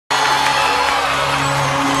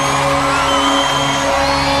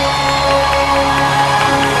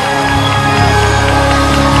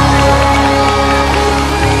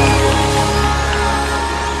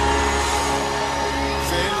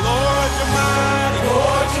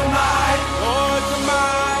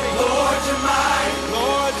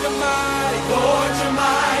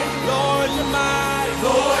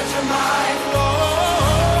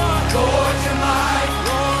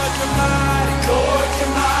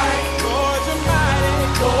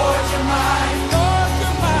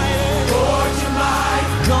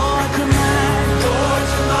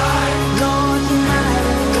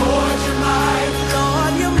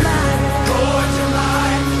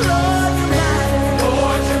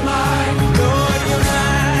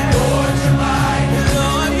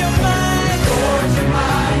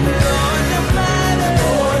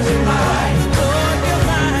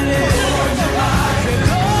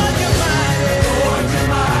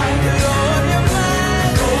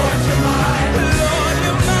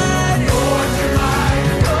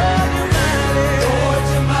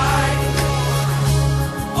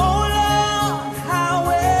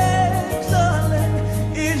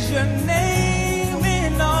your name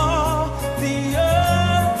in all the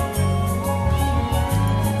earth.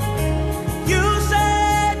 You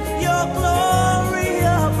set your glory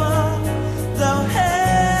above the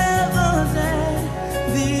heavens and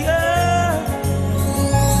the earth.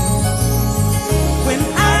 When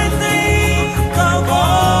I think of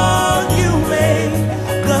all you made,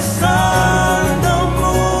 the sun, the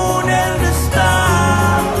moon, and the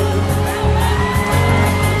stars,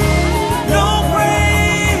 no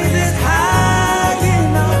praise is high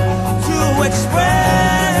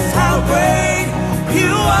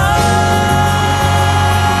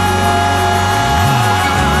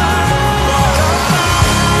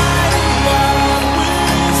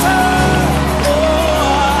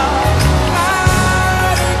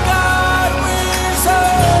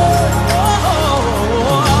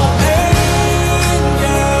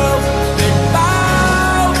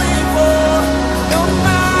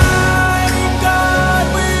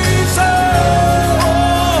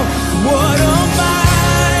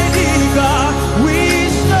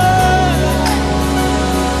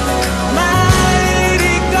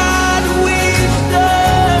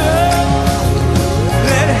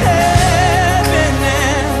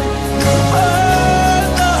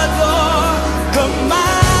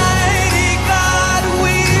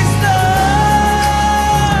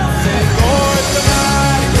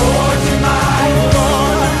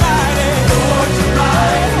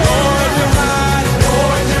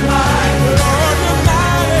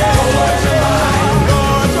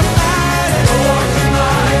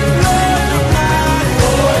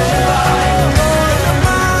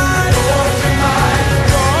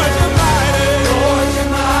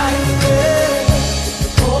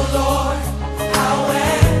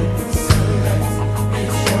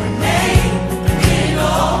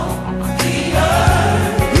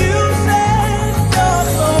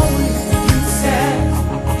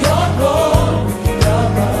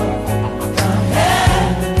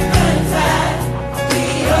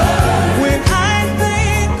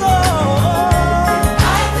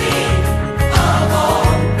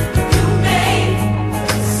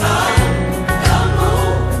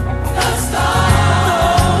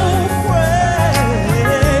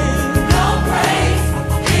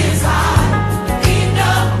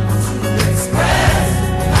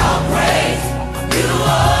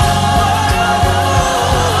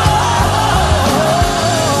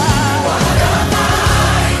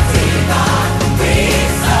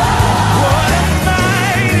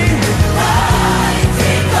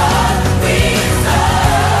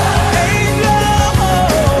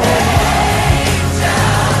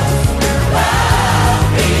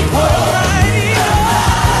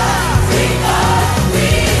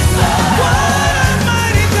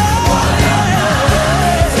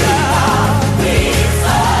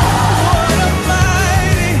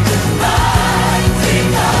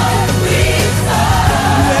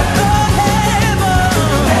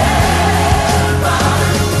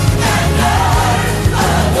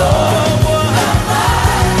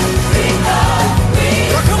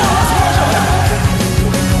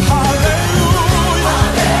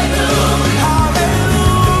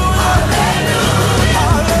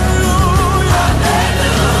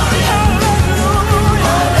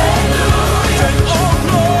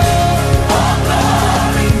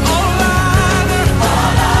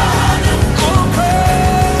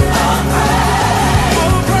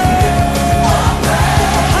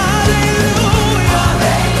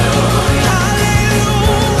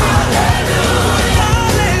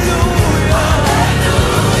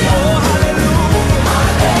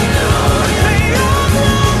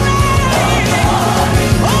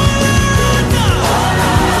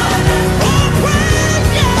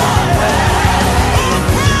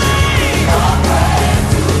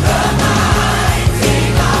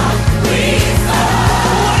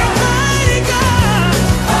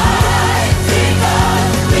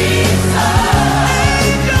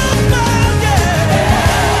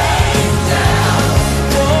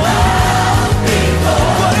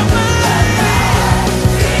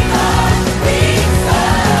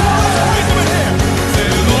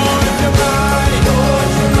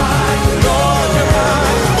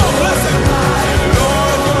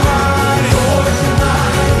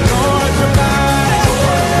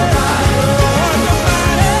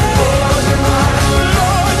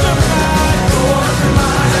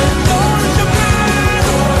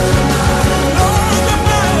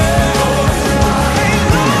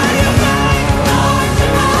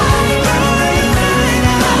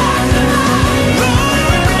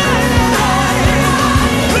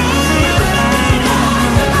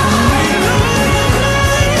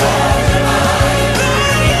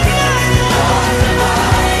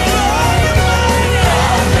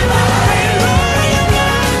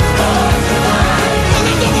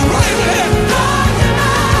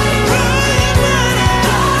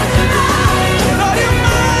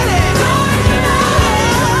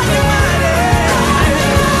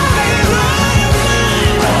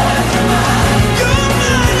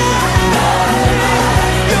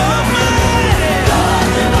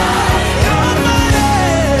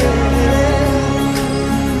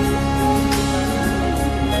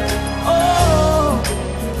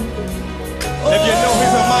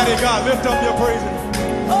God. Lift up your praises.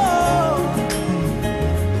 Oh,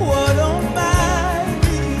 what a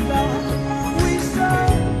mighty God we serve.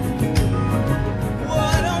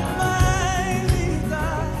 What a mighty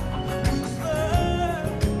God we serve.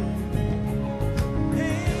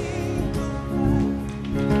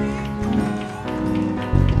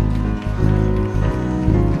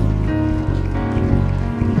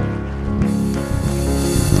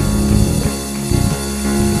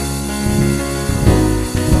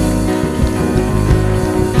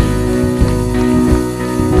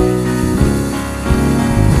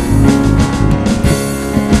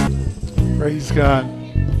 Praise God.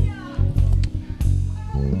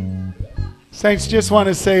 Saints, just want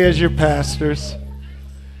to say as your pastors,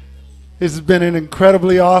 this has been an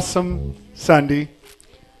incredibly awesome Sunday,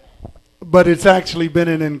 but it's actually been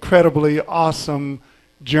an incredibly awesome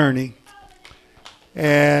journey.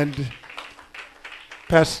 And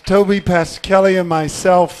Pastor Toby, Pastor Kelly, and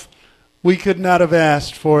myself, we could not have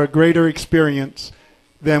asked for a greater experience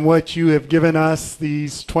than what you have given us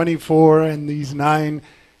these 24 and these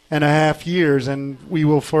 9.5 years, and we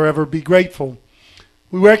will forever be grateful.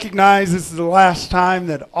 We recognize this is the last time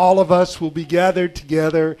that all of us will be gathered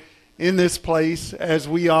together in this place as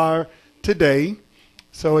we are today.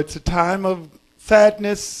 So it's a time of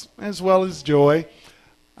sadness as well as joy.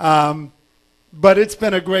 But it's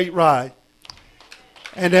been a great ride.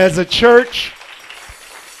 And as a church,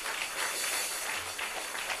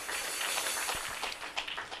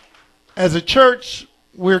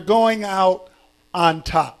 we're going out on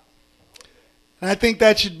top. And I think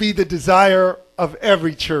that should be the desire of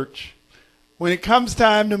every church. When it comes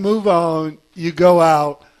time to move on, you go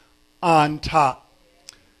out on top.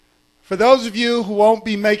 For those of you who won't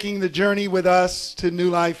be making the journey with us to New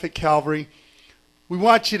Life at Calvary, we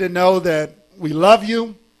want you to know that we love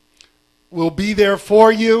you. We'll be there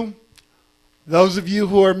for you. Those of you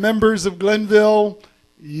who are members of Glenville,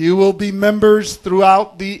 you will be members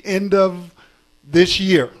throughout the end of this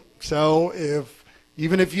year. So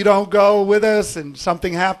even if you don't go with us and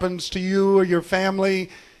something happens to you or your family,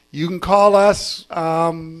 you can call us,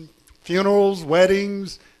 funerals,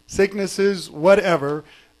 weddings, sicknesses, whatever.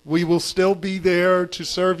 We will still be there to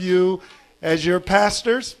serve you as your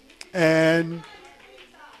pastors. And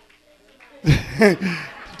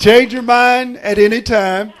change your mind at any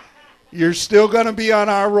time. You're still going to be on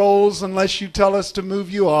our rolls unless you tell us to move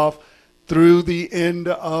you off through the end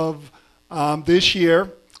of this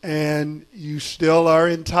year. And you still are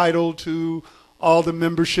entitled to all the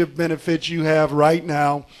membership benefits you have right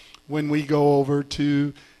now when we go over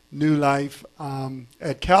to New Life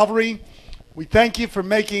at Calvary. We thank you for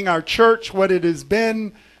making our church what it has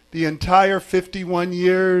been the entire 51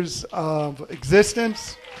 years of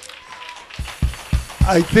existence.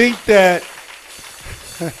 I think that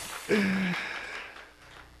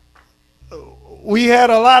we had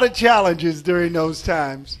a lot of challenges during those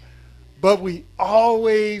times, but we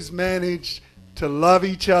always managed to love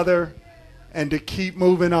each other and to keep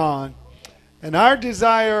moving on. And our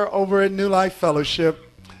desire over at New Life Fellowship,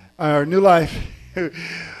 or New Life,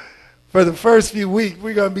 for the first few weeks,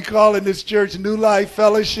 we're going to be calling this church New Life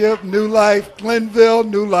Fellowship, New Life Glenville,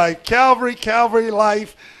 New Life Calvary, Calvary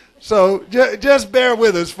Life. So just bear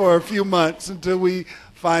with us for a few months until we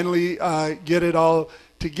finally get it all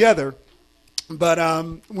together. But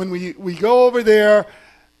when we go over there,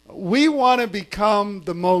 we want to become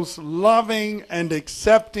the most loving and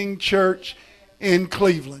accepting church in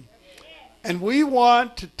Cleveland. And we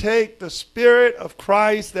want to take the Spirit of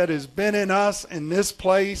Christ that has been in us in this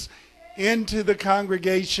place into the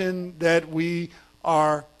congregation that we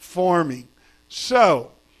are forming.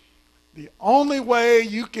 So, the only way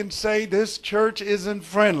you can say this church isn't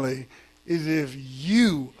friendly is if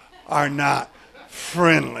you are not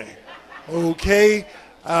friendly. Okay?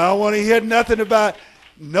 I don't want to hear nothing about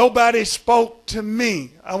nobody spoke to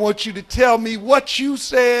me. I want you to tell me what you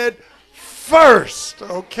said first,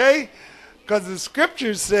 okay? Because the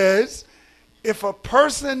scripture says if a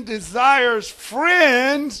person desires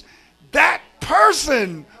friends, that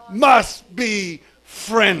person must be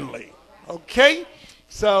friendly, okay?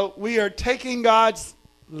 So we are taking God's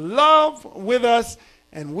love with us,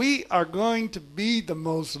 and we are going to be the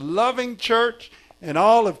most loving church in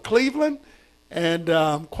all of Cleveland. And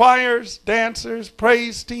choirs, dancers,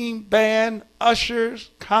 praise team, band, ushers,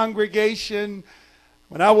 congregation.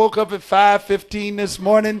 When I woke up at 5:15 this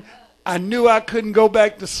morning, I knew I couldn't go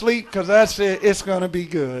back to sleep because I said it's going to be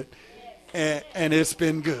good. And it's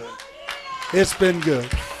been good. It's been good.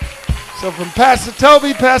 So from Pastor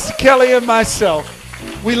Toby, Pastor Kelly, and myself,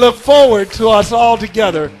 we look forward to us all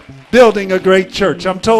together building a great church. I'm told